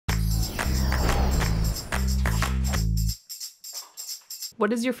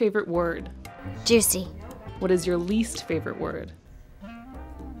What is your favorite word? Juicy. What is your least favorite word?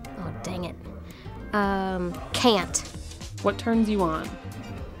 Oh, dang it. Can't. What turns you on?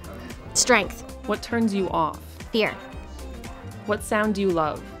 Strength. What turns you off? Fear. What sound do you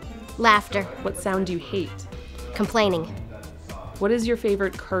love? Laughter. What sound do you hate? Complaining. What is your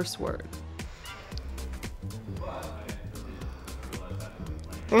favorite curse word?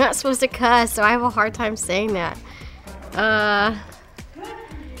 You're not supposed to cuss, so I have a hard time saying that.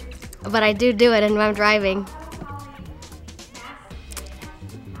 But I do it when I'm driving.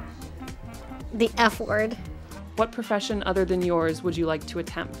 The F word. What profession other than yours would you like to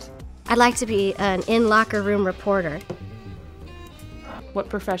attempt? I'd like to be an in-locker room reporter. What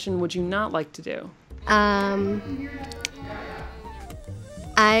profession would you not like to do? I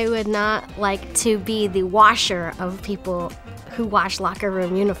would not like to be the washer of people who wash locker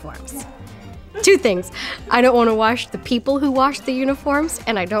room uniforms. Two things. I don't want to wash the people who wash the uniforms,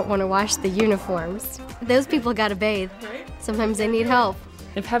 and I don't want to wash the uniforms. Those people gotta bathe. Sometimes they need help.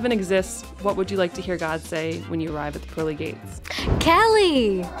 If heaven exists, what would you like to hear God say when you arrive at the pearly gates?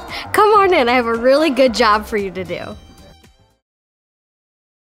 Kelly, come on in. I have a really good job for you to do.